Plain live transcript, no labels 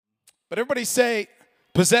But everybody say,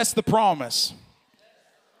 possess the promise.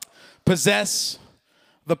 Possess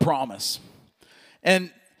the promise.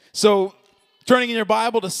 And so, turning in your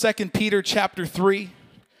Bible to 2 Peter chapter 3,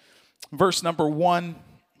 verse number 1.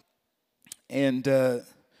 And I'm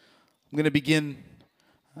going to begin,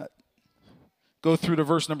 go through to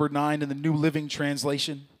verse number 9 in the New Living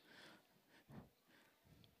Translation.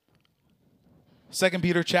 2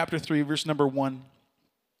 Peter chapter 3, verse number 1.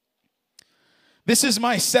 This is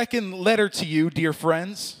my second letter to you, dear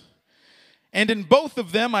friends. And in both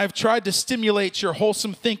of them, I have tried to stimulate your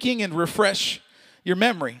wholesome thinking and refresh your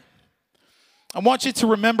memory. I want you to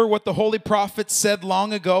remember what the holy prophets said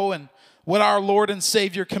long ago and what our Lord and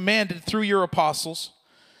Savior commanded through your apostles.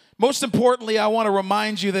 Most importantly, I want to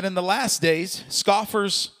remind you that in the last days,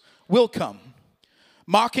 scoffers will come,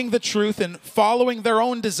 mocking the truth and following their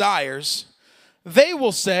own desires. They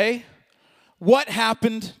will say, what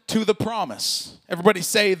happened to the promise? Everybody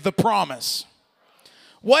say the promise.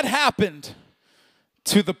 What happened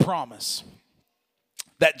to the promise?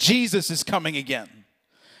 That Jesus is coming again.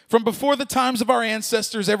 From before the times of our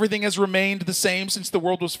ancestors, everything has remained the same since the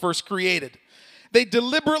world was first created. They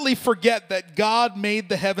deliberately forget that God made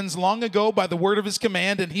the heavens long ago by the word of his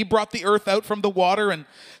command, and he brought the earth out from the water and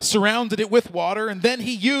surrounded it with water, and then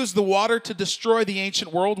he used the water to destroy the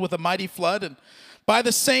ancient world with a mighty flood, and by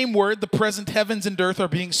the same word, the present heavens and earth are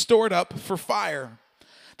being stored up for fire.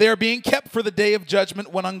 They are being kept for the day of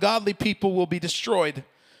judgment when ungodly people will be destroyed.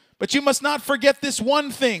 But you must not forget this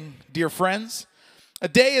one thing, dear friends. A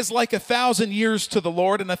day is like 1,000 years to the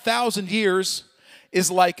Lord, and 1,000 years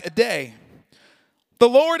is like a day. The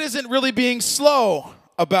Lord isn't really being slow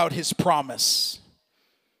about his promise.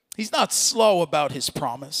 He's not slow about his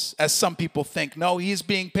promise, as some people think. No, he is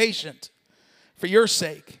being patient for your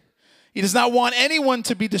sake. He does not want anyone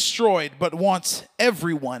to be destroyed, but wants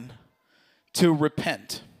everyone to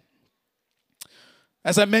repent.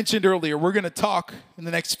 As I mentioned earlier, we're going to talk in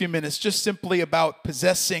the next few minutes just simply about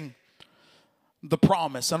possessing the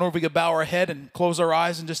promise. I don't know if we could bow our head and close our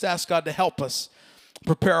eyes and just ask God to help us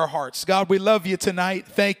prepare our hearts. God, we love you tonight.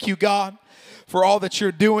 Thank you, God, for all that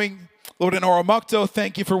you're doing. Lord, in Oromakto,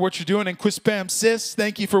 thank you for what you're doing in Quispam Sis.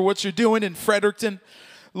 Thank you for what you're doing in Fredericton.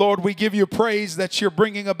 Lord, we give you praise that you're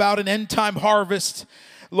bringing about an end-time harvest,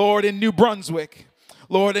 Lord, in New Brunswick.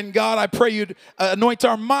 Lord, and God, I pray you'd anoint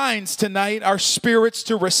our minds tonight, our spirits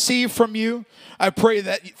to receive from you. I pray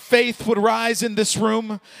that faith would rise in this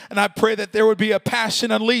room, and I pray that there would be a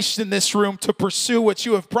passion unleashed in this room to pursue what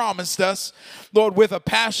you have promised us, Lord, with a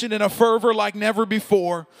passion and a fervor like never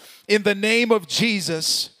before. In the name of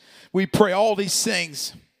Jesus, we pray all these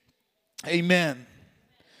things. Amen.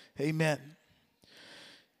 Amen.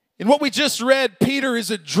 In what we just read, Peter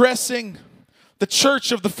is addressing the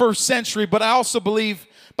church of the first century, but I also believe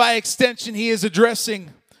by extension he is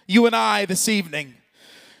addressing you and I this evening.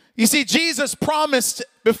 You see, Jesus promised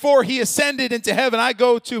before he ascended into heaven, I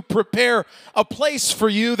go to prepare a place for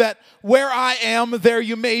you that where I am, there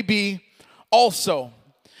you may be also.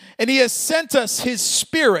 And he has sent us his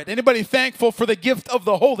Spirit. Anybody thankful for the gift of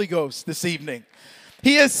the Holy Ghost this evening?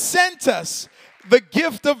 He has sent us the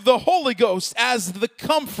gift of the Holy Ghost as the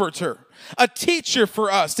comforter, a teacher for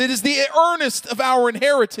us. It is the earnest of our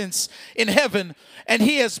inheritance in heaven, and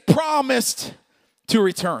he has promised to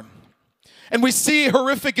return. And we see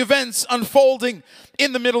horrific events unfolding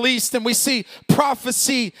in the Middle East, and we see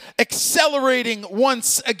prophecy accelerating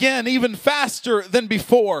once again, even faster than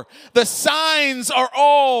before. The signs are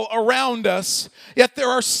all around us, yet there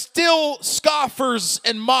are still scoffers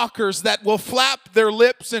and mockers that will flap their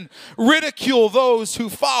lips and ridicule those who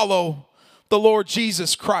follow the Lord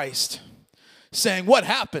Jesus Christ, saying, what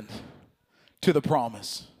happened to the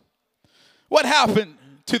promise? What happened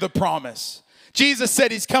to the promise? Jesus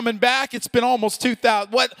said he's coming back. It's been almost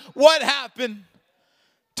 2,000. What happened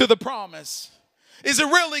to the promise? Is it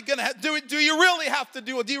really going to do you really have to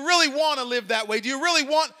do it? Do you really want to live that way? Do you really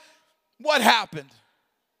want what happened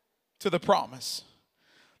to the promise?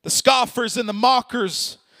 The scoffers and the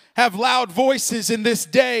mockers have loud voices in this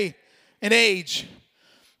day and age.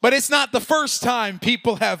 But it's not the first time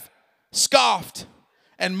people have scoffed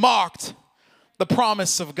and mocked the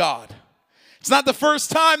promise of God. It's not the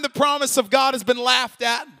first time the promise of God has been laughed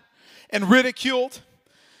at and ridiculed.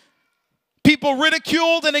 People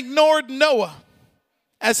ridiculed and ignored Noah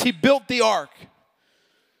as he built the ark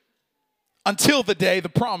until the day the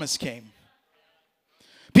promise came.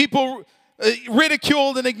 People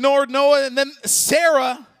ridiculed and ignored Noah, and then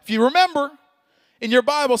Sarah, if you remember in your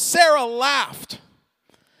Bible, Sarah laughed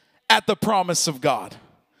at the promise of God.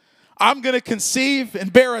 I'm going to conceive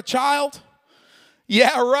and bear a child?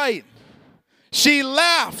 Yeah, right. She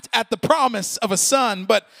laughed at the promise of a son,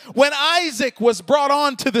 but when Isaac was brought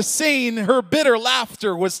onto the scene, her bitter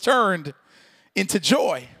laughter was turned into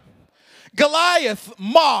joy. Goliath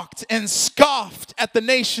mocked and scoffed at the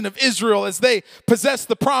nation of Israel as they possessed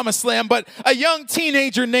the promised land, but a young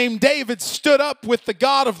teenager named David stood up with the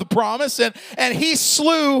God of the promise, and he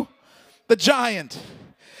slew the giant.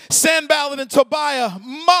 Sanballat and Tobiah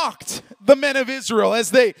mocked the men of Israel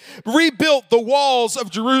as they rebuilt the walls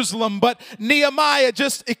of Jerusalem, but Nehemiah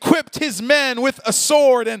just equipped his men with a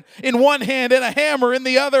sword and in one hand and a hammer in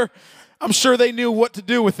the other. I'm sure they knew what to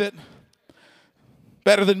do with it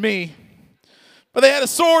better than me. But they had a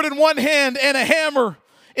sword in one hand and a hammer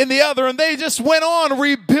in the other, and they just went on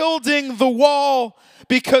rebuilding the wall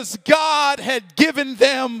because God had given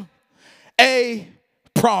them a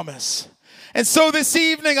promise. And so this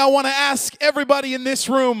evening, I want to ask everybody in this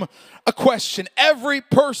room a question. Every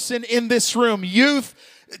person in this room, youth,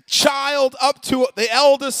 child, up to the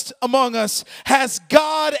eldest among us, has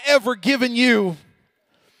God ever given you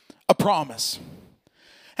a promise?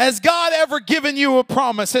 Has God ever given you a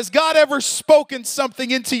promise? Has God ever spoken something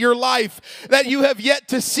into your life that you have yet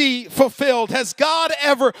to see fulfilled? Has God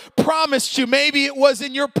ever promised you? Maybe it was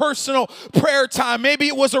in your personal prayer time. Maybe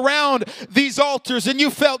it was around these altars and you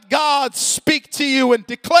felt God speak to you and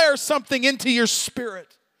declare something into your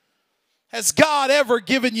spirit. Has God ever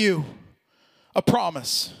given you a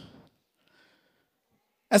promise?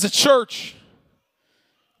 As a church,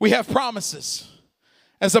 we have promises.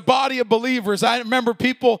 As a body of believers, I remember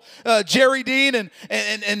people, Jerry Dean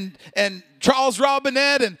and Charles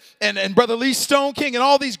Robinette and Brother Lee Stone King and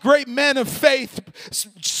all these great men of faith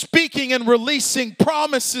speaking and releasing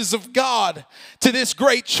promises of God to this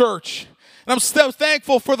great church. And I'm so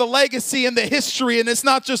thankful for the legacy and the history, and it's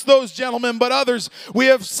not just those gentlemen, but others. We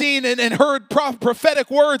have seen and heard prophetic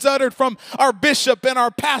words uttered from our bishop and our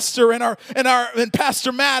pastor and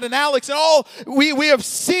Pastor Matt and Alex, and all we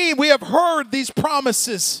have heard these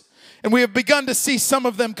promises, and we have begun to see some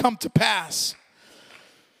of them come to pass.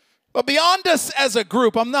 But beyond us as a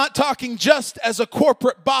group, I'm not talking just as a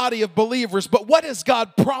corporate body of believers, but what has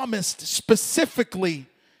God promised specifically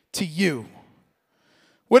to you?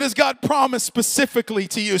 What has God promised specifically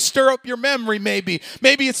to you? Stir up your memory maybe.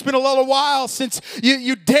 Maybe it's been a little while since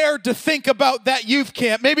you dared to think about that youth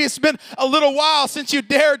camp. Maybe it's been a little while since you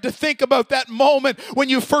dared to think about that moment when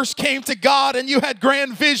you first came to God and you had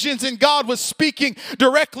grand visions and God was speaking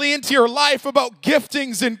directly into your life about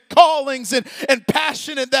giftings and callings and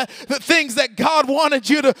passion and the things that God wanted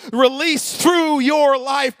you to release through your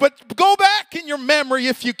life. But go back in your memory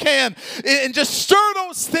if you can and just stir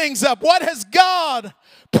those things up. What has God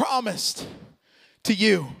promised to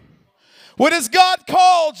you? What has God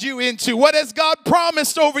called you into? What has God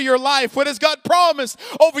promised over your life? What has God promised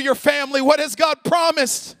over your family? What has God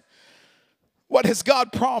promised? What has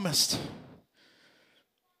God promised?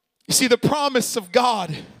 You see, the promise of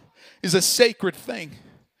God is a sacred thing.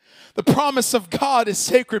 The promise of God is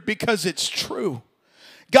sacred because it's true.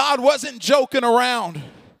 God wasn't joking around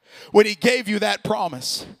when he gave you that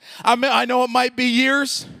promise. I know it might be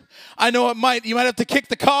years. I know you might have to kick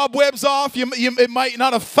the cobwebs off. It might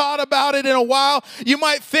not have thought about it in a while. You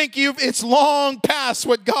might think it's long past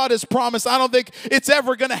what God has promised. I don't think it's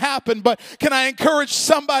ever going to happen. But can I encourage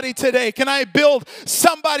somebody today? Can I build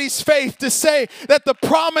somebody's faith to say that the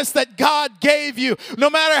promise that God gave you, no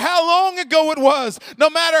matter how long ago it was, no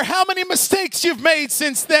matter how many mistakes you've made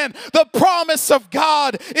since then, the promise of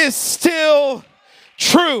God is still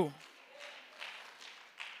true.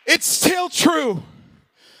 It's still true.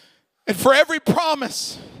 And for every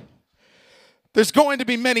promise, there's going to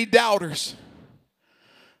be many doubters.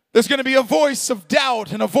 There's going to be a voice of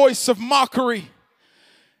doubt and a voice of mockery.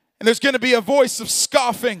 And there's going to be a voice of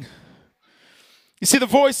scoffing. You see, the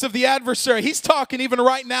voice of the adversary, he's talking even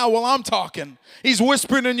right now while I'm talking. He's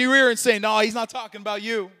whispering in your ear and saying, no, he's not talking about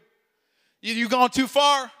you. You gone too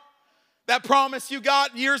far? That promise you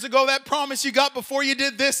got years ago, that promise you got before you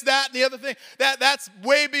did this, that, and the other thing, that's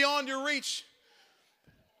way beyond your reach.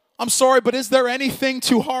 I'm sorry, but is there anything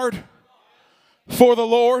too hard for the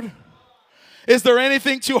Lord? Is there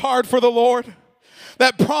anything too hard for the Lord?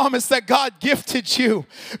 That promise that God gifted you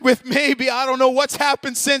with, maybe, I don't know what's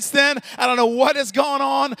happened since then. I don't know what has gone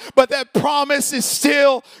on, but that promise is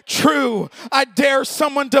still true. I dare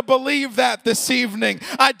someone to believe that this evening.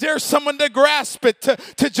 I dare someone to grasp it,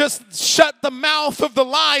 to just shut the mouth of the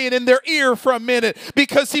lion in their ear for a minute,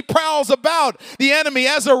 because he prowls about the enemy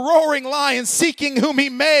as a roaring lion, seeking whom he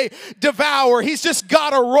may devour. He's just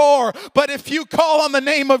got a roar. But if you call on the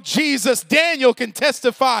name of Jesus, Daniel can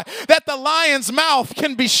testify that the lion's mouth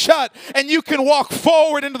can be shut and you can walk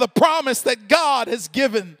forward into the promise that God has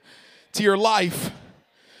given to your life.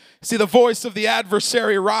 See, the voice of the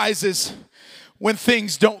adversary rises when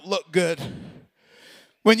things don't look good.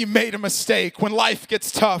 When you made a mistake, when life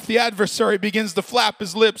gets tough, the adversary begins to flap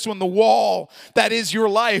his lips when the wall that is your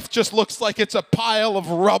life just looks like it's a pile of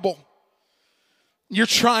rubble. You're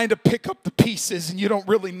trying to pick up the pieces and you don't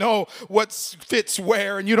really know what fits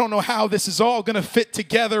where, and you don't know how this is all going to fit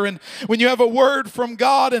together. And when you have a word from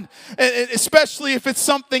God, and especially if it's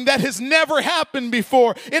something that has never happened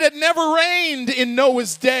before, it had never rained in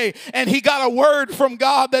Noah's day, and he got a word from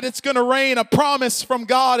God that it's going to rain, a promise from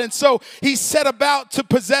God. And so he set about to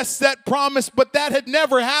possess that promise, but that had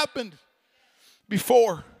never happened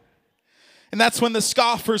before. And that's when the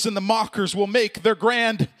scoffers and the mockers will make their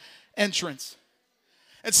grand entrance.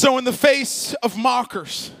 And so in the face of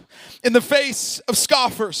mockers, in the face of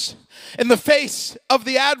scoffers, in the face of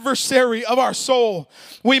the adversary of our soul,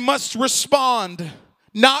 we must respond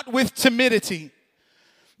not with timidity,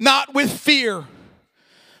 not with fear,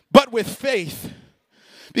 but with faith.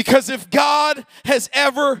 Because if God has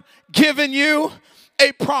ever given you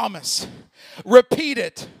a promise, repeat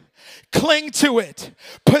it. Cling to it.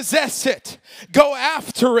 Possess it. Go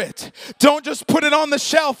after it. Don't just put it on the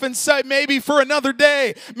shelf and say maybe for another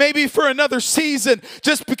day, maybe for another season.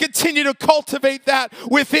 Just continue to cultivate that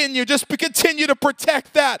within you. Just continue to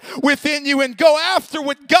protect that within you and go after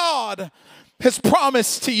what God has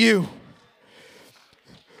promised to you.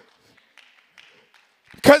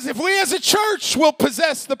 Because if we as a church will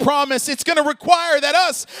possess the promise, it's going to require that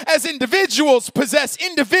us as individuals possess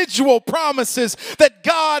individual promises that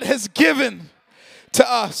God has given to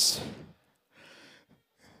us.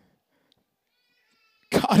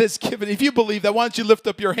 God has given. If you believe that, why don't you lift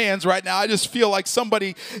up your hands right now? I just feel like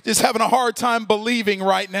somebody just having a hard time believing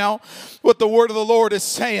right now what the word of the Lord is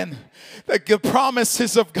saying. That the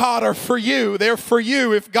promises of God are for you. They're for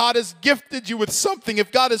you. If God has gifted you with something,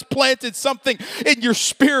 if God has planted something in your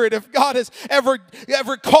spirit, if God has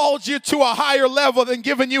ever called you to a higher level and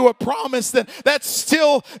given you a promise, then that's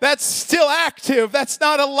still active. That's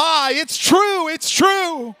not a lie. It's true. It's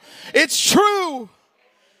true. It's true.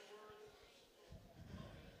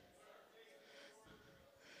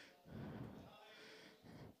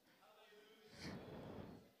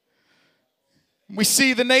 We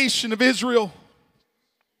see the nation of Israel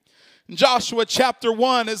in Joshua chapter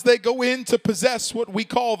 1 as they go in to possess what we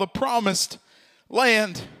call the promised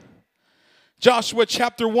land. Joshua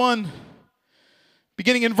chapter 1,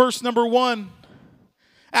 beginning in verse number 1.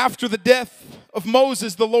 After the death of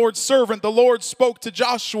Moses, the Lord's servant, the Lord spoke to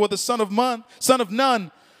Joshua, the son of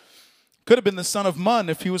Nun. Could have been the son of Mun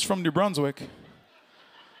if he was from New Brunswick.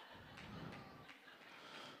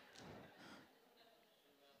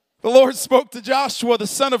 The Lord spoke to Joshua, the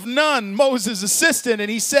son of Nun, Moses' assistant,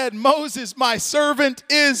 and he said, Moses, my servant,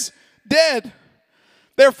 is dead.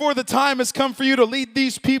 Therefore, the time has come for you to lead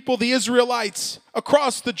these people, the Israelites,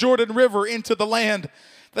 across the Jordan River into the land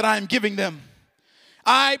that I am giving them.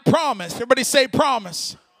 I promise, everybody say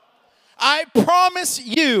promise. I promise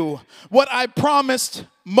you what I promised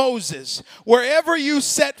Moses. Wherever you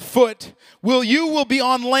set foot, you will be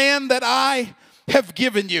on land that I have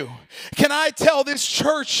given you. Can I tell this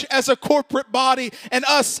church as a corporate body and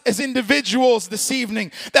us as individuals this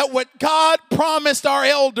evening that what God promised our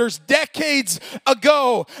elders decades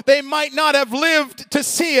ago, they might not have lived to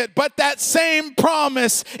see it, but that same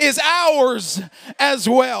promise is ours as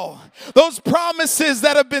well. Those promises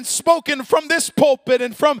that have been spoken from this pulpit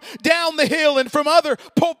and from down the hill and from other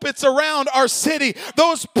pulpits around our city,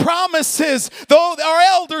 those promises, though our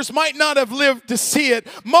elders might not have lived to see it,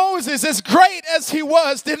 Moses, as great as he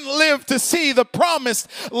was, didn't live to see the promised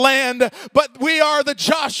land, but we are the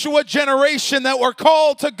Joshua generation that were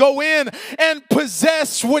called to go in and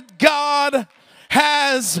possess what God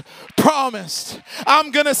has promised.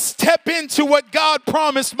 I'm going to step into what God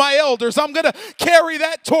promised my elders. I'm going to carry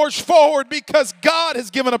that torch forward because God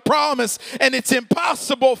has given a promise and it's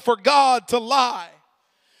impossible for God to lie.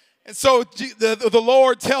 And so the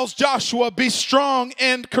Lord tells Joshua, be strong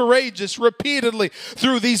and courageous repeatedly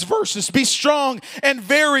through these verses. Be strong and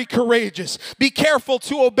very courageous. Be careful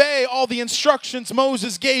to obey all the instructions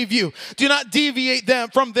Moses gave you. Do not deviate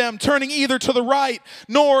from them, turning either to the right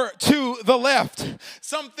nor to the left.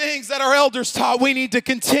 Some things that our elders taught, we need to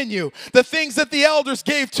continue. The things that the elders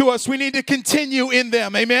gave to us, we need to continue in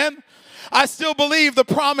them. Amen? I still believe the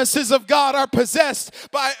promises of God are possessed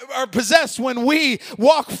when we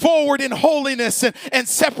walk forward in holiness and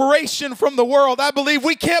separation from the world. I believe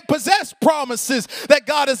we can't possess promises that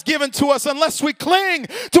God has given to us unless we cling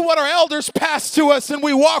to what our elders passed to us and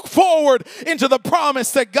we walk forward into the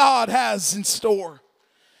promise that God has in store.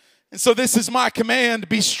 And so this is my command: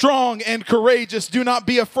 be strong and courageous. Do not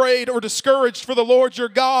be afraid or discouraged, for the Lord your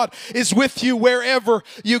God is with you wherever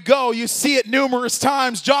you go. You see it numerous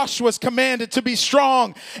times. Joshua's commanded to be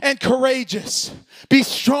strong and courageous. Be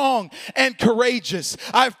strong and courageous.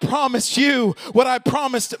 I've promised you what I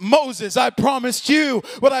promised Moses. I promised you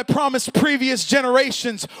what I promised previous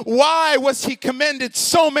generations. Why was he commended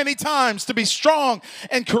so many times to be strong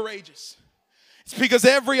and courageous? It's because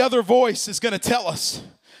every other voice is going to tell us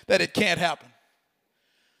that it can't happen.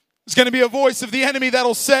 There's going to be a voice of the enemy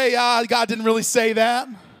that'll say, God didn't really say that.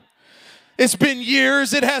 It's been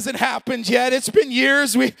years. It hasn't happened yet. It's been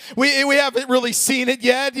years. We haven't really seen it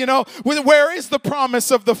yet. You know, where is the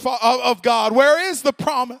promise of God? Where is the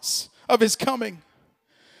promise of his coming?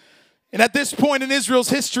 And at this point in Israel's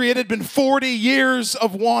history, it had been 40 years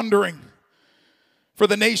of wandering for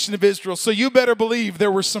the nation of Israel. So you better believe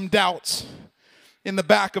there were some doubts in the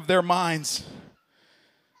back of their minds.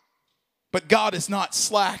 But God is not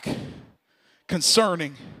slack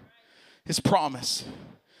concerning his promise.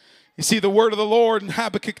 You see, the word of the Lord in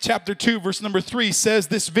Habakkuk chapter 2, verse number 3 says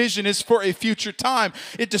this vision is for a future time.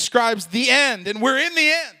 It describes the end, and we're in the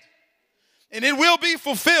end. And it will be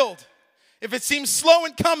fulfilled. If it seems slow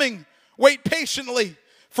in coming, wait patiently,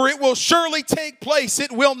 for it will surely take place.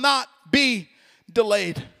 It will not be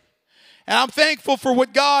delayed. And I'm thankful for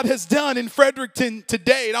what God has done in Fredericton to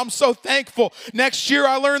date. I'm so thankful. Next year,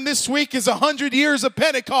 I learned this week, is 100 years of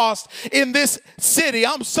Pentecost in this city.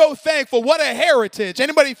 I'm so thankful. What a heritage.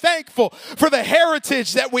 Anybody thankful for the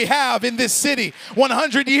heritage that we have in this city?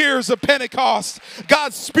 100 years of Pentecost.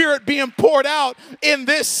 God's Spirit being poured out in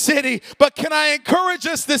this city. But can I encourage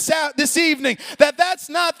us this evening that that's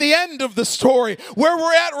not the end of the story. Where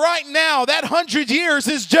we're at right now, that 100 years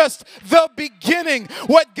is just the beginning.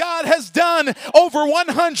 What God has done over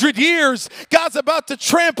 100 years, God's about to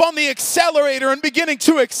tramp on the accelerator and beginning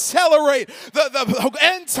to accelerate the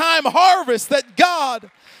end time harvest that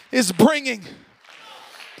God is bringing.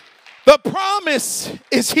 The promise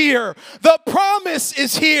is here. The promise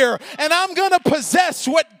is here. And I'm going to possess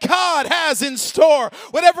what God has in store.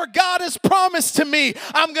 Whatever God has promised to me,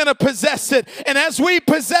 I'm going to possess it. And as we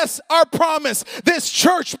possess our promise, this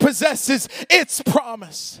church possesses its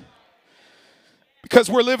promise. Because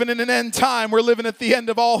we're living in an end time. We're living at the end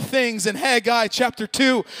of all things. And Haggai chapter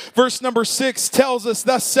 2, verse number 6 tells us,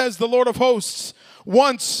 thus says the Lord of hosts,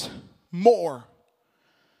 once more.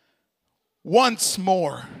 Once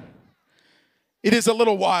more. It is a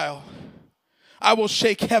little while. I will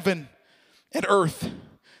shake heaven and earth,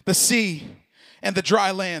 the sea and the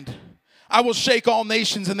dry land. I will shake all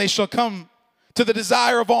nations, and they shall come to the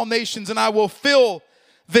desire of all nations, and I will fill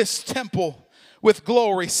this temple with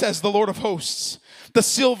glory, says the Lord of hosts. The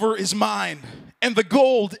silver is mine, and the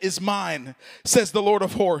gold is mine, says the Lord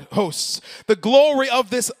of hosts. The glory of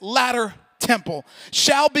this latter temple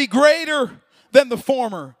shall be greater than the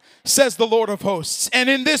former, says the Lord of hosts. And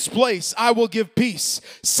in this place I will give peace,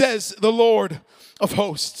 says the Lord of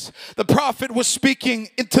hosts. The prophet was speaking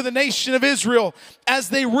to the nation of Israel as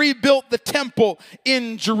they rebuilt the temple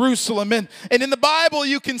in Jerusalem. And in the Bible,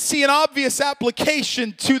 you can see an obvious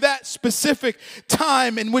application to that specific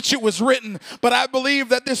time in which it was written. But I believe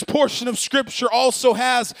that this portion of Scripture also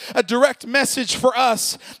has a direct message for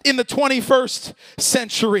us in the 21st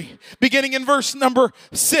century. Beginning in verse number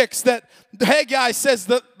 6, that Haggai says,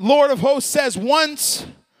 the Lord of hosts says, once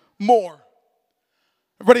more.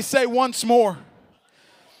 Everybody say once more.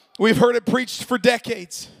 We've heard it preached for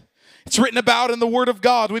decades. It's written about in the Word of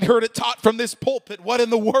God. We've heard it taught from this pulpit. What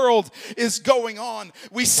in the world is going on?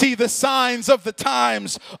 We see the signs of the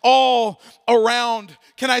times all around.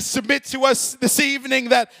 Can I submit to us this evening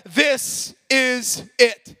that this is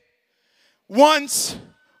it? Once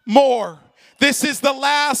more. This is the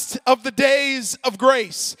last of the days of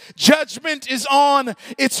grace. Judgment is on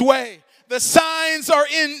its way. The signs are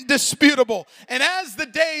indisputable. And as the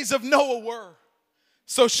days of Noah were,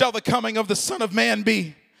 so shall the coming of the Son of Man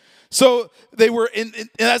be. So they were,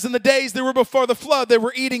 as in the days they were before the flood, they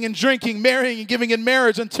were eating and drinking, marrying and giving in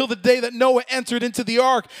marriage until the day that Noah entered into the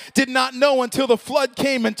ark, did not know until the flood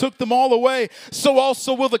came and took them all away. So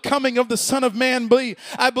also will the coming of the Son of Man be.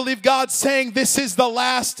 I believe God's saying this is the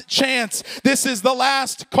last chance. This is the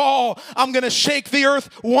last call. I'm going to shake the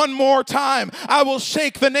earth one more time. I will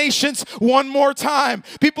shake the nations one more time.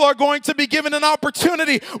 People are going to be given an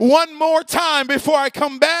opportunity one more time before I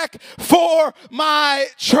come back for my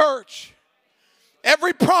church.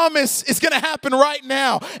 Every promise is going to happen right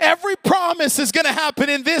now. Every promise is going to happen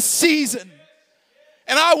in this season.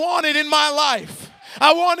 And I want it in my life.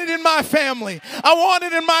 I want it in my family. I want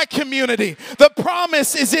it in my community. The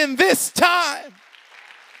promise is in this time.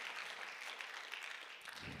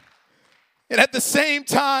 And at the same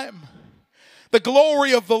time, the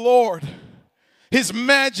glory of the Lord, his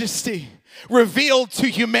majesty, revealed to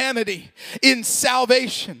humanity in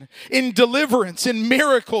salvation, in deliverance, in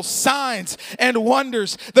miracles, signs, and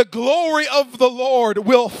wonders. The glory of the Lord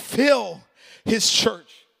will fill his church.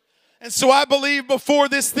 And so I believe before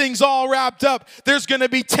this thing's all wrapped up, there's going to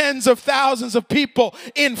be tens of thousands of people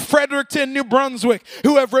in Fredericton, New Brunswick,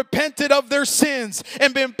 who have repented of their sins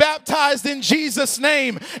and been baptized in Jesus'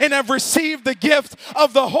 name and have received the gift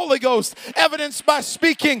of the Holy Ghost, evidenced by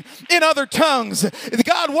speaking in other tongues.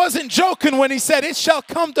 God wasn't joking when he said, "It shall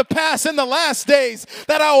come to pass in the last days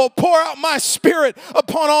that I will pour out my spirit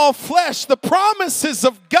upon all flesh." The promises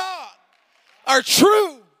of God are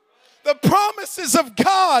true. The promises of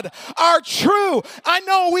God are true. I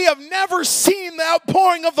know we have never seen the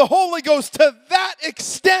outpouring of the Holy Ghost to that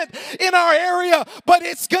extent in our area, but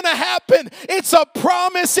it's going to happen. It's a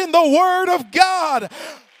promise in the Word of God.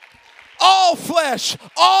 All flesh,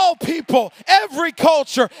 all people, every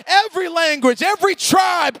culture, every language, every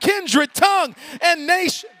tribe, kindred, tongue, and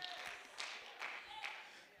nation.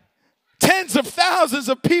 Tens of thousands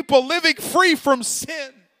of people living free from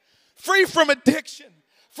sin, free from addiction,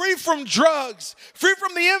 free from drugs, free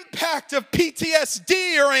from the impact of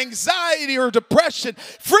PTSD or anxiety or depression,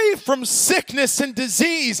 free from sickness and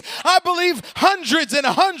disease. I believe hundreds and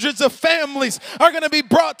hundreds of families are going to be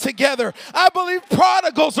brought together. I believe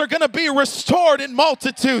prodigals are going to be restored in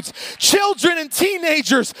multitudes. Children and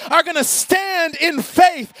teenagers are going to stand in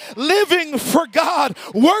faith, living for God,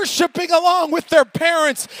 worshiping along with their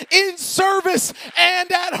parents in service and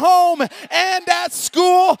at home and at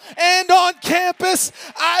school and on campus.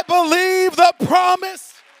 I believe the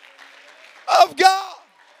promise of God.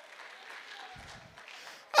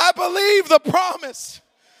 I believe the promise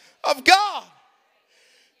of God.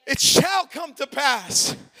 It shall come to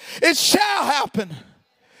pass. It shall happen.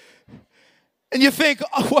 And you think,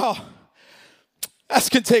 "Oh, well, that's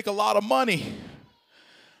going to take a lot of money."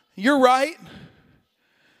 You're right.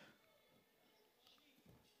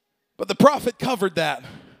 But the prophet covered that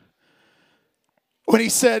when he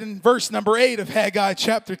said in verse number 8 of Haggai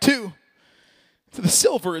chapter 2, "The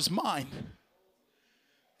silver is mine,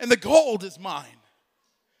 and the gold is mine."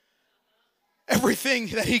 Everything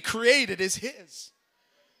that he created is his.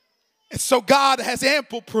 And so God has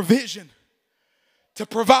ample provision to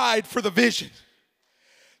provide for the vision.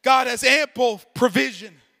 God has ample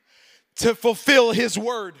provision to fulfill his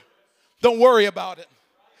word. Don't worry about it.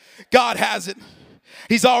 God has it.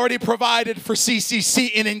 He's already provided for CCC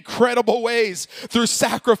in incredible ways through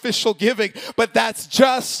sacrificial giving, but that's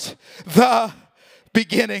just the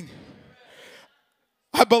beginning.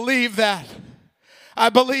 I believe that. I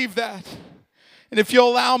believe that. And if you'll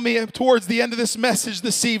allow me towards the end of this message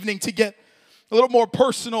this evening to get a little more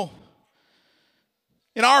personal.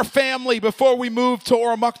 In our family, before we moved to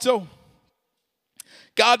Oromocto,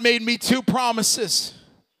 God made me two promises.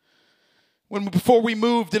 Before we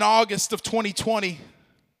moved in August of 2020,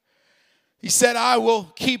 he said, "I will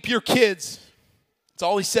keep your kids." That's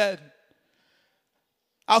all he said.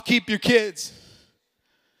 "I'll keep your kids.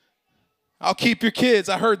 I'll keep your kids."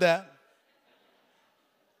 I heard that.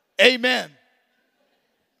 Amen.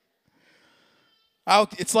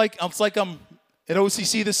 It's like I'm at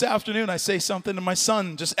OCC this afternoon. I say something and my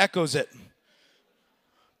son just echoes it.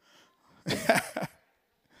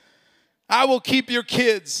 I will keep your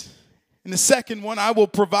kids. And the second one, I will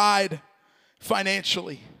provide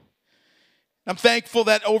financially. I'm thankful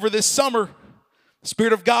that over this summer, the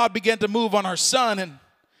Spirit of God began to move on our son, and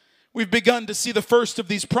we've begun to see the first of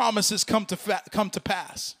these promises come to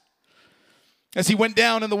pass. As he went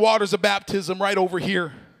down in the waters of baptism right over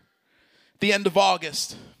here at the end of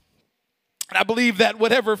August. And I believe that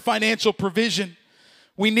whatever financial provision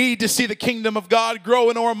we need to see the kingdom of God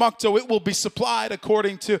grow in Oromocto, it will be supplied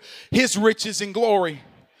according to his riches and glory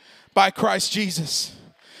by Christ Jesus.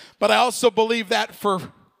 But I also believe that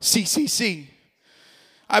for CCC.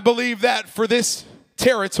 I believe that for this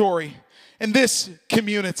territory and this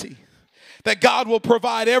community, that God will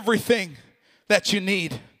provide everything that you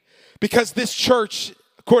need. Because this church,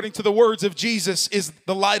 according to the words of Jesus, is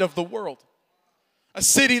the light of the world. A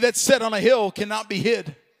city that's set on a hill cannot be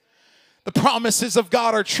hid. The promises of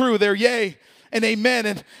God are true. They're yea and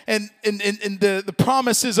amen. And the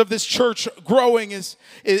promises of this church growing is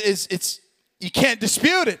you can't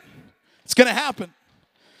dispute it. It's going to happen.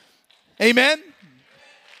 Amen.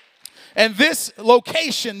 And this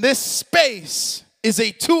location, this space is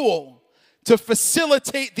a tool to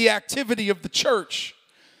facilitate the activity of the church.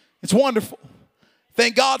 It's wonderful.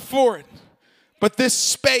 Thank God for it. But this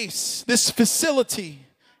space, this facility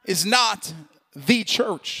is not the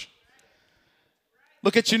church.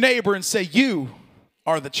 Look at your neighbor and say, you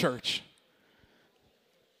are the church.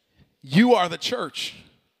 You are the church.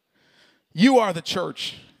 You are the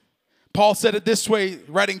church. Paul said it this way,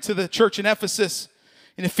 writing to the church in Ephesus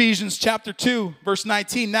in Ephesians chapter 2, verse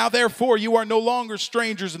 19. Now therefore you are no longer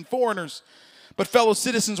strangers and foreigners, but fellow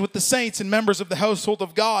citizens with the saints and members of the household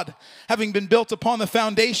of God, having been built upon the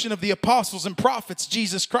foundation of the apostles and prophets,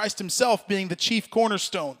 Jesus Christ himself being the chief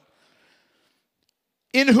cornerstone,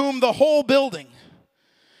 in whom the whole building,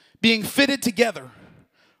 being fitted together,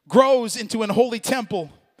 grows into an holy temple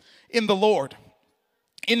in the Lord,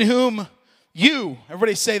 in whom you,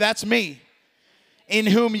 everybody say, that's me, in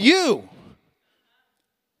whom you,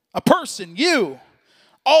 a person, you,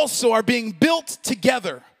 also are being built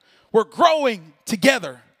together. We're growing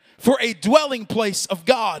together for a dwelling place of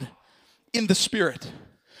God in the Spirit.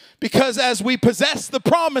 Because as we possess the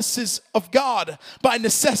promises of God, by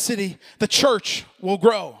necessity, the church will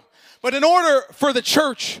grow. But in order for the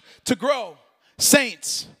church to grow,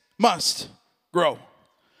 saints must grow.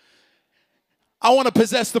 I want to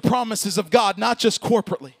possess the promises of God, not just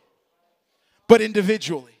corporately, but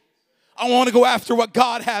individually. I want to go after what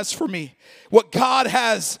God has for me, what God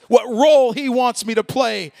has, what role he wants me to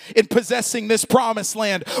play in possessing this promised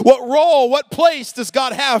land. What role, what place does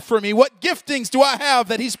God have for me? What giftings do I have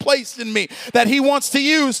that he's placed in me that he wants to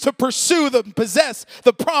use to pursue them, possess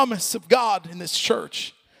the promise of God in this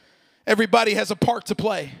church? Everybody has a part to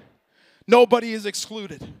play. Nobody is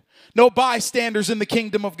excluded. No bystanders in the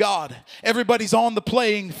kingdom of God. Everybody's on the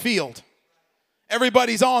playing field.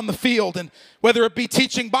 Everybody's on the field, and whether it be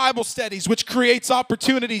teaching Bible studies, which creates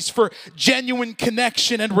opportunities for genuine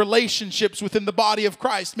connection and relationships within the body of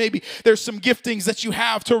Christ. Maybe there's some giftings that you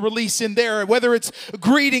have to release in there. Whether it's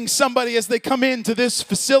greeting somebody as they come into this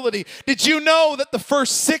facility. Did you know that the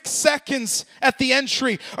first 6 seconds at the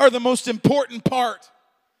entry are the most important part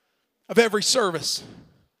of every service?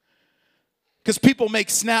 Because people make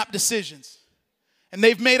snap decisions. And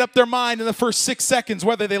they've made up their mind in the first 6 seconds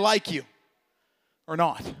whether they like you or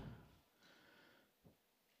not.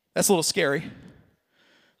 That's a little scary.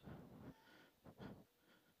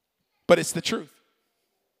 But it's the truth.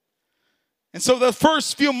 And so the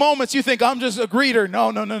first few moments you think, I'm just a greeter.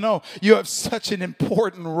 No. You have such an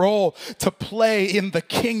important role to play in the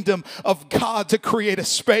kingdom of God, to create a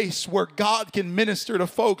space where God can minister to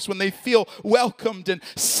folks when they feel welcomed and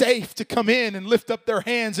safe to come in and lift up their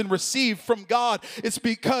hands and receive from God. It's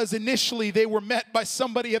because initially they were met by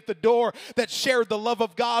somebody at the door that shared the love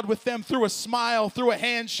of God with them through a smile, through a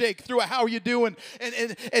handshake, through a how you doing.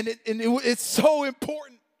 It's so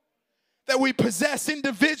important that we possess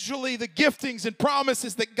individually the giftings and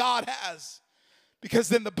promises that God has, because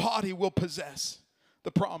then the body will possess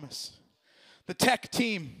the promise. The tech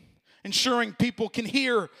team, ensuring people can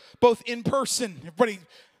hear both in person. Everybody,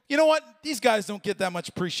 you know what? These guys don't get that much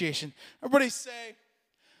appreciation. Everybody say,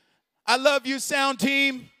 I love you, sound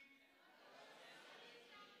team.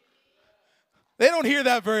 They don't hear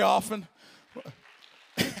that very often.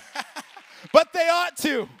 But they ought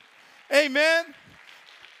to. Amen.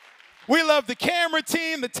 We love the camera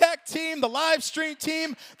team, the tech team, the live stream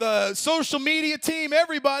team, the social media team,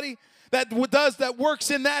 everybody that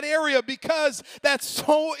works in that area, because that's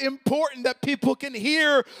so important that people can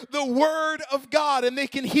hear the word of God, and they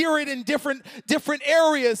can hear it in different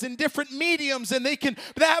areas, in different mediums, and they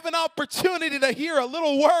have an opportunity to hear a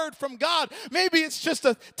little word from God. Maybe it's just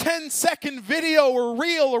a 10-second video or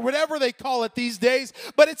reel or whatever they call it these days,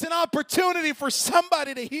 but it's an opportunity for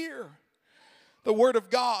somebody to hear the word of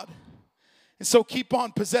God. And so keep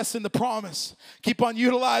on possessing the promise. Keep on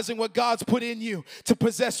utilizing what God's put in you to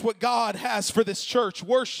possess what God has for this church.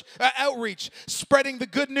 Outreach, spreading the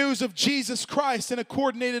good news of Jesus Christ in a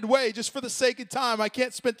coordinated way. Just for the sake of time, I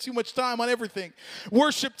can't spend too much time on everything.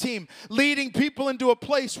 Worship team, leading people into a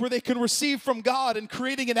place where they can receive from God and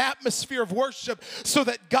creating an atmosphere of worship so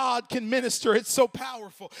that God can minister. It's so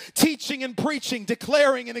powerful. Teaching and preaching,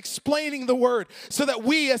 declaring and explaining the word so that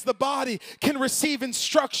we as the body can receive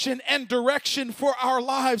instruction and direction for our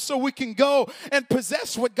lives, so we can go and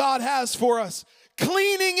possess what God has for us.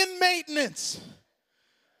 Cleaning and maintenance.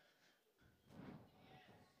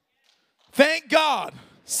 Thank God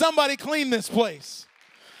somebody cleaned this place,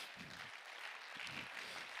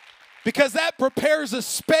 because that prepares a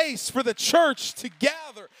space for the church to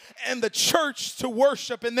gather and the church to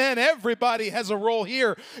worship. And then everybody has a role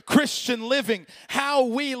here. Christian living, how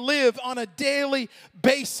we live on a daily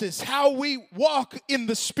basis, how we walk in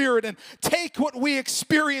the Spirit and take what we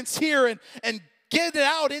experience here and get it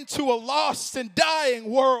out into a lost and dying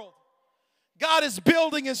world. God is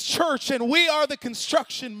building his church, and we are the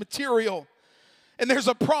construction material. And there's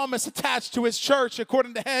a promise attached to his church,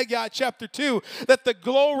 according to Haggai chapter 2, that the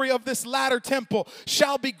glory of this latter temple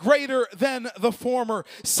shall be greater than the former,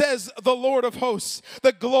 says the Lord of hosts.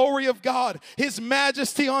 The glory of God, his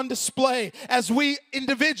majesty on display as we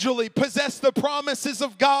individually possess the promises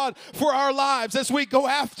of God for our lives, as we go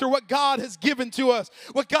after what God has given to us,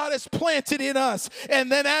 what God has planted in us.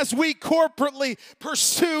 And then as we corporately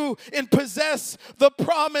pursue and possess the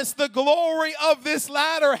promise, the glory of this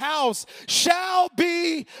latter house shall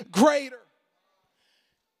be greater.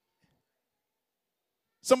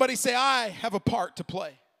 Somebody say, I have a part to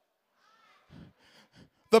play.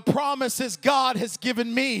 The promises God has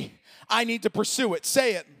given me, I need to pursue it.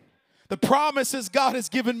 Say it. The promises God has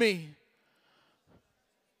given me,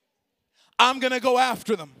 I'm going to go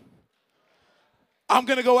after them. I'm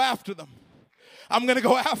going to go after them. I'm going to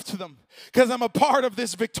go after them because I'm a part of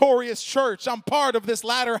this victorious church. I'm part of this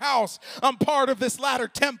latter house. I'm part of this latter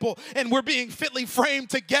temple, and we're being fitly framed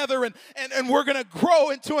together, and we're going to grow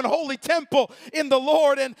into an holy temple in the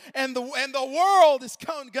Lord, and the world is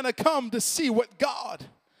going to come to see what God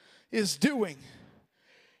is doing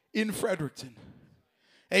in Fredericton.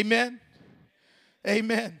 Amen.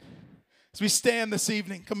 Amen. As we stand this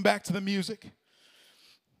evening, come back to the music.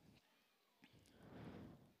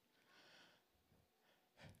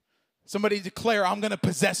 Somebody declare, I'm going to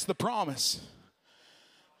possess the promise.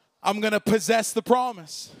 I'm going to possess the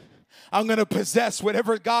promise. I'm going to possess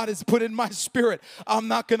whatever God has put in my spirit. I'm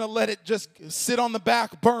not going to let it just sit on the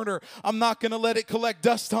back burner. I'm not going to let it collect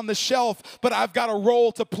dust on the shelf, but I've got a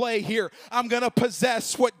role to play here. I'm going to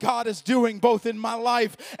possess what God is doing both in my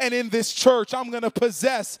life and in this church. I'm going to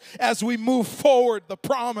possess as we move forward the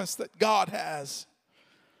promise that God has.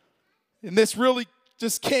 And this really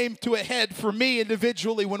just came to a head for me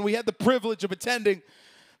individually when we had the privilege of attending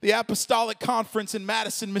the Apostolic Conference in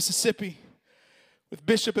Madison, Mississippi, with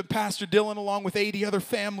Bishop and Pastor Dylan, along with 80 other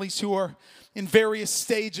families who are in various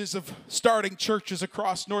stages of starting churches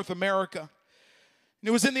across North America. And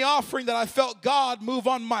it was in the offering that I felt God move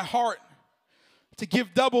on my heart to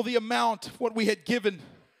give double the amount of what we had given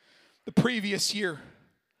the previous year.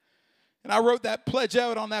 And I wrote that pledge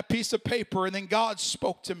out on that piece of paper, and then God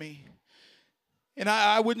spoke to me. And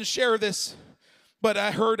I wouldn't share this, but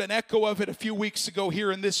I heard an echo of it a few weeks ago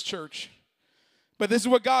here in this church. But this is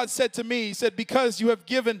what God said to me. He said, because you have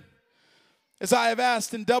given, as I have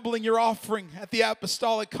asked, in doubling your offering at the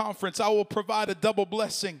Apostolic Conference, I will provide a double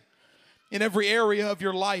blessing in every area of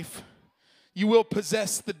your life. You will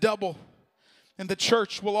possess the double, and the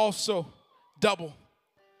church will also double.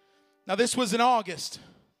 Now, this was in August.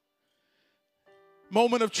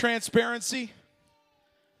 Moment of transparency.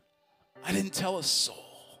 I didn't tell a soul.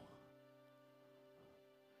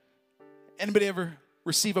 Anybody ever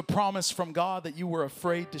receive a promise from God that you were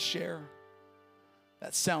afraid to share?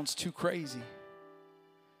 That sounds too crazy.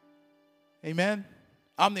 Amen?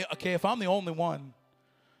 If I'm the only one.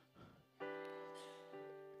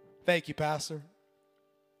 Thank you, Pastor.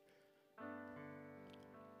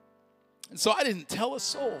 And so I didn't tell a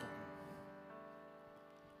soul.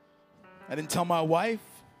 I didn't tell my wife.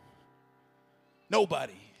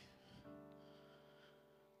 Nobody.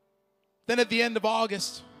 Then at the end of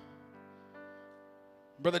August,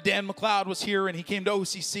 Brother Dan McLeod was here, and he came to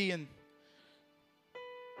OCC and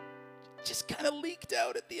just kind of leaked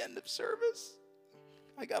out at the end of service.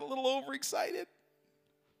 I got a little overexcited.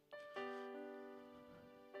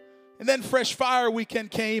 And then Fresh Fire Weekend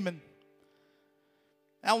came, and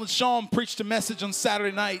Alan Shawn preached a message on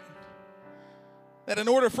Saturday night that in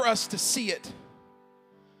order for us to see it,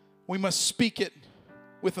 we must speak it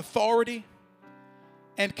with authority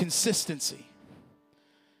and consistency.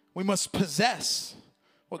 We must possess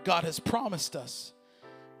what God has promised us.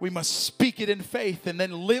 We must speak it in faith and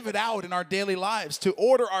then live it out in our daily lives to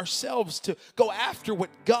order ourselves to go after what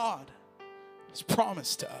God has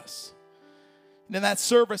promised to us. And in that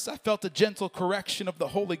service, I felt a gentle correction of the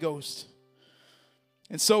Holy Ghost.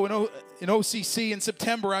 And so in OCC in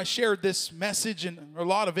September, I shared this message and a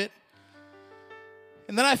lot of it.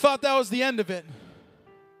 And then I thought that was the end of it.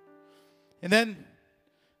 And then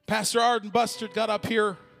Pastor Arden Bustard got up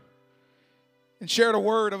here and shared a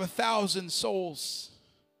word of 1,000 souls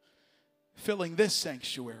filling this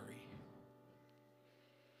sanctuary.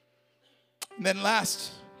 And then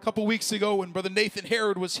last couple weeks ago when Brother Nathan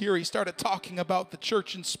Herod was here, he started talking about the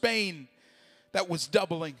church in Spain that was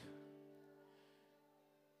doubling.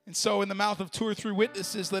 And so in the mouth of 2 or 3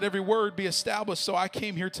 witnesses, let every word be established. So I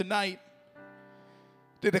came here tonight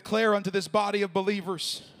to declare unto this body of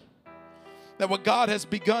believers that what God has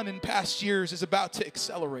begun in past years is about to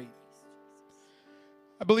accelerate.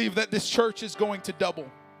 I believe that this church is going to double.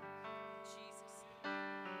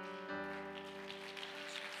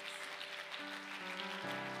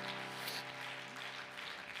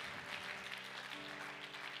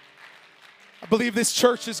 believe this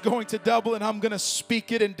church is going to double, and I'm going to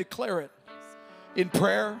speak it and declare it in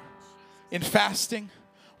prayer, in fasting,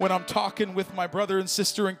 when I'm talking with my brother and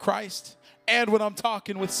sister in Christ, and when I'm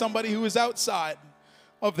talking with somebody who is outside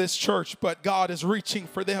of this church, but God is reaching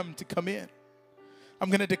for them to come in. I'm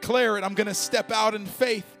going to declare it. I'm going to step out in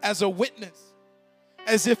faith as a witness,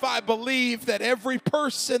 as if I believe that every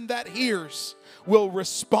person that hears will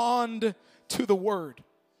respond to the word.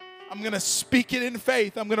 I'm going to speak it in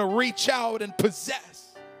faith. I'm going to reach out and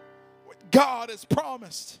possess what God has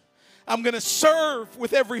promised. I'm going to serve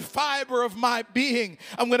with every fiber of my being.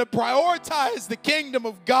 I'm going to prioritize the kingdom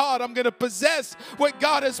of God. I'm going to possess what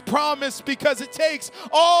God has promised, because it takes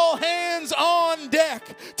all hands on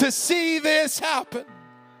deck to see this happen.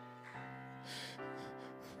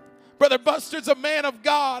 Brother Buster's a man of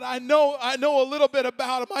God. I know a little bit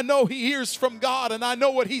about him. I know he hears from God, and I know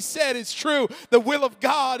what he said is true. The will of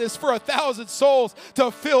God is for 1,000 souls to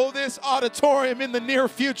fill this auditorium in the near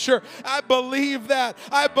future. I believe that.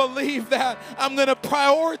 I believe that. I'm going to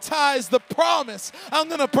prioritize the promise. I'm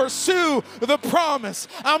going to pursue the promise.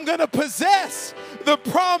 I'm going to possess the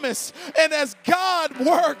promise. And as God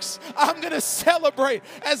works, I'm going to celebrate.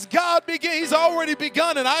 As God begins, he's already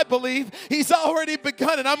begun, and I believe he's already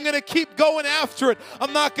begun, and I'm going to keep going after it.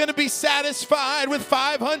 I'm not going to be satisfied with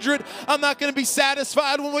 500. I'm not going to be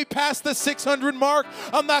satisfied when we pass the 600 mark.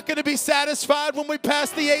 I'm not going to be satisfied when we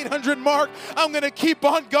pass the 800 mark. I'm going to keep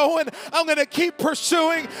on going. I'm going to keep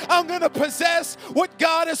pursuing. I'm going to possess what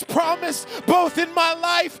God has promised, both in my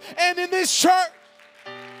life and in this church.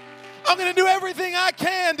 I'm going to do everything I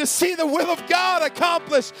can to see the will of God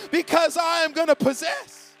accomplished, because I am going to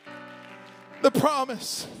possess the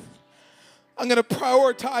promise. I'm going to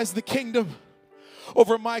prioritize the kingdom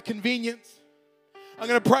over my convenience. I'm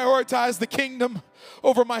going to prioritize the kingdom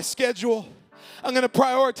over my schedule. I'm going to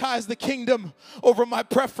prioritize the kingdom over my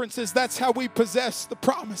preferences. That's how we possess the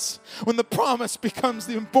promise. When the promise becomes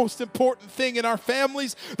the most important thing in our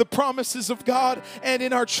families, the promises of God, and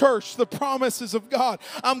in our church, the promises of God.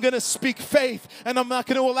 I'm going to speak faith, and I'm not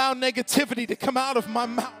going to allow negativity to come out of my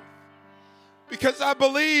mouth. Because I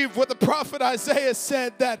believe what the prophet Isaiah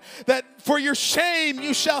said, that for your shame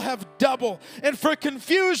you shall have double, and for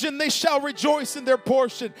confusion they shall rejoice in their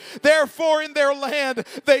portion. Therefore in their land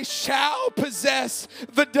they shall possess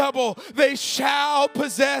the double. They shall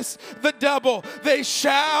possess the double. They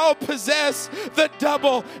shall possess the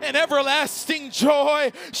double, and everlasting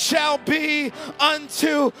joy shall be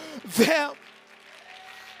unto them.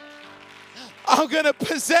 I'm going to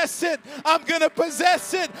possess it. I'm going to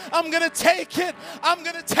possess it. I'm going to take it. I'm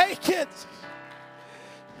going to take it.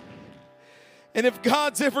 And if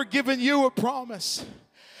God's ever given you a promise,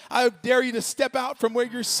 I dare you to step out from where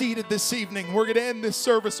you're seated this evening. We're going to end this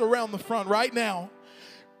service around the front right now.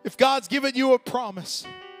 If God's given you a promise,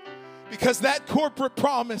 because that corporate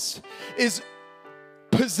promise is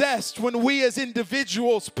possessed when we as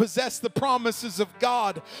individuals possess the promises of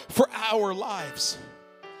God for our lives.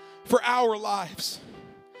 For our lives.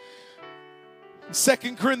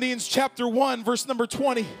 2 Corinthians chapter 1, verse number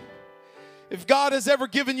 20. If God has ever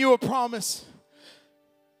given you a promise,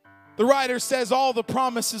 the writer says all the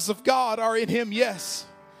promises of God are in him, yes,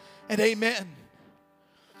 and amen.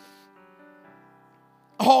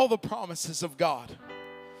 All the promises of God.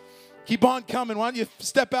 Keep on coming. Why don't you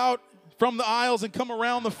step out from the aisles and come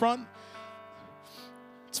around the front?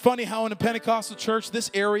 It's funny how in a Pentecostal church,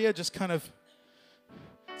 this area just kind of,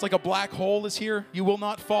 it's like a black hole is here. You will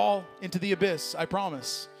not fall into the abyss, I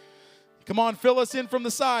promise. Come on, fill us in from the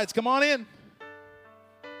sides. Come on in.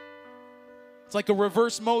 It's like a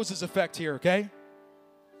reverse Moses effect here, okay?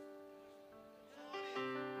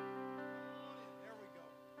 There we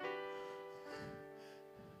go.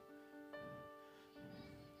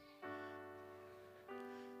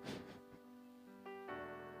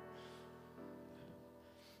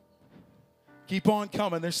 Keep on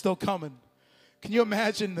coming. They're still coming. Can you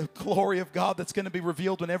imagine the glory of God that's going to be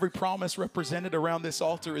revealed when every promise represented around this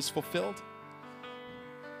altar is fulfilled?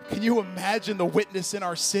 Can you imagine the witness in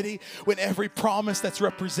our city when every promise that's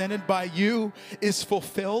represented by you is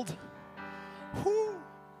fulfilled? Whew.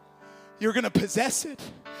 You're going to possess it.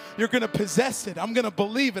 You're going to possess it. I'm going to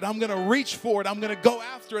believe it. I'm going to reach for it. I'm going to go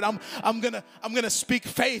after it. I'm going to speak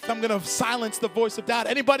faith. I'm going to silence the voice of doubt.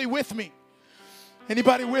 Anybody with me?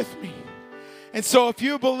 Anybody with me? And so if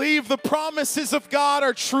you believe the promises of God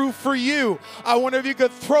are true for you, I wonder if you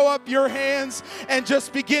could throw up your hands and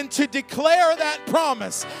just begin to declare that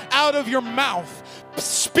promise out of your mouth.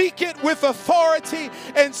 Speak it with authority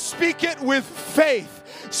and speak it with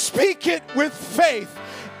faith. Speak it with faith.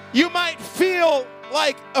 You might feel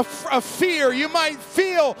like a fear. You might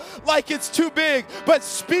feel like it's too big, but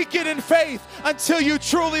speak it in faith until you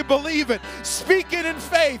truly believe it. Speak it in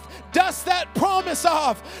faith. Dust that promise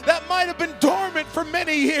off that might have been dormant for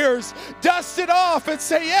many years. Dust it off and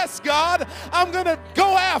say, yes, God, I'm going to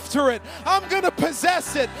go after it. I'm going to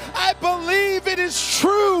possess it. I believe it is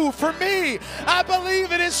true for me. I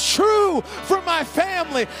believe it is true for my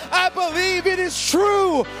family. I believe it is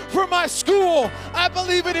true for my school. I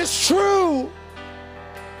believe it is true.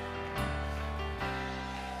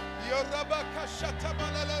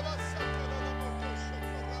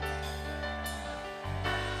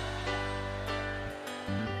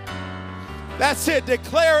 That's it.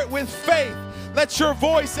 Declare it with faith. Let your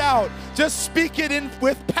voice out. Just speak it in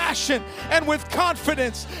with passion and with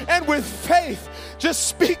confidence and with faith. Just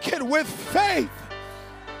speak it with faith.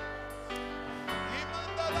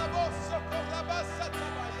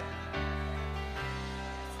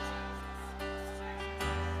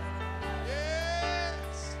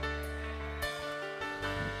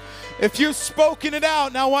 If you've spoken it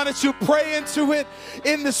out, now why don't you pray into it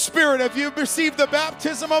in the Spirit? If you've received the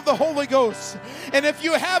baptism of the Holy Ghost, and if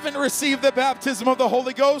you haven't received the baptism of the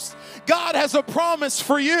Holy Ghost, God has a promise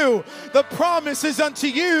for you. The promise is unto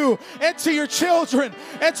you and to your children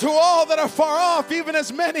and to all that are far off, even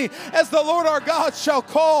as many as the Lord our God shall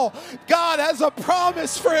call. God has a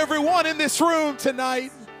promise for everyone in this room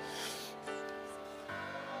tonight.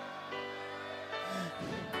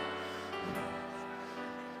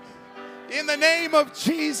 In the name of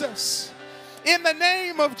Jesus. In the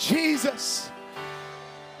name of Jesus.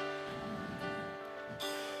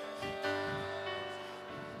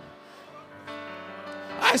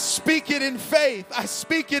 I speak it in faith. I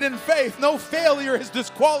speak it in faith. No failure has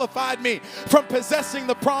disqualified me from possessing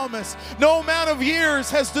the promise. No amount of years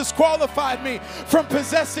has disqualified me from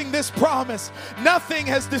possessing this promise. Nothing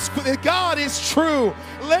has disqualified. God is true.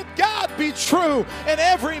 Let God be true and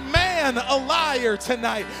every man a liar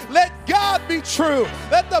tonight. Let God be true.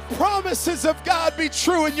 Let the promises of God be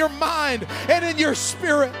true in your mind and in your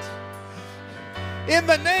spirit. In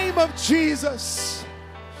the name of Jesus.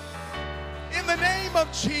 In the name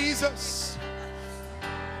of Jesus.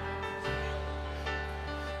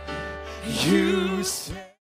 You say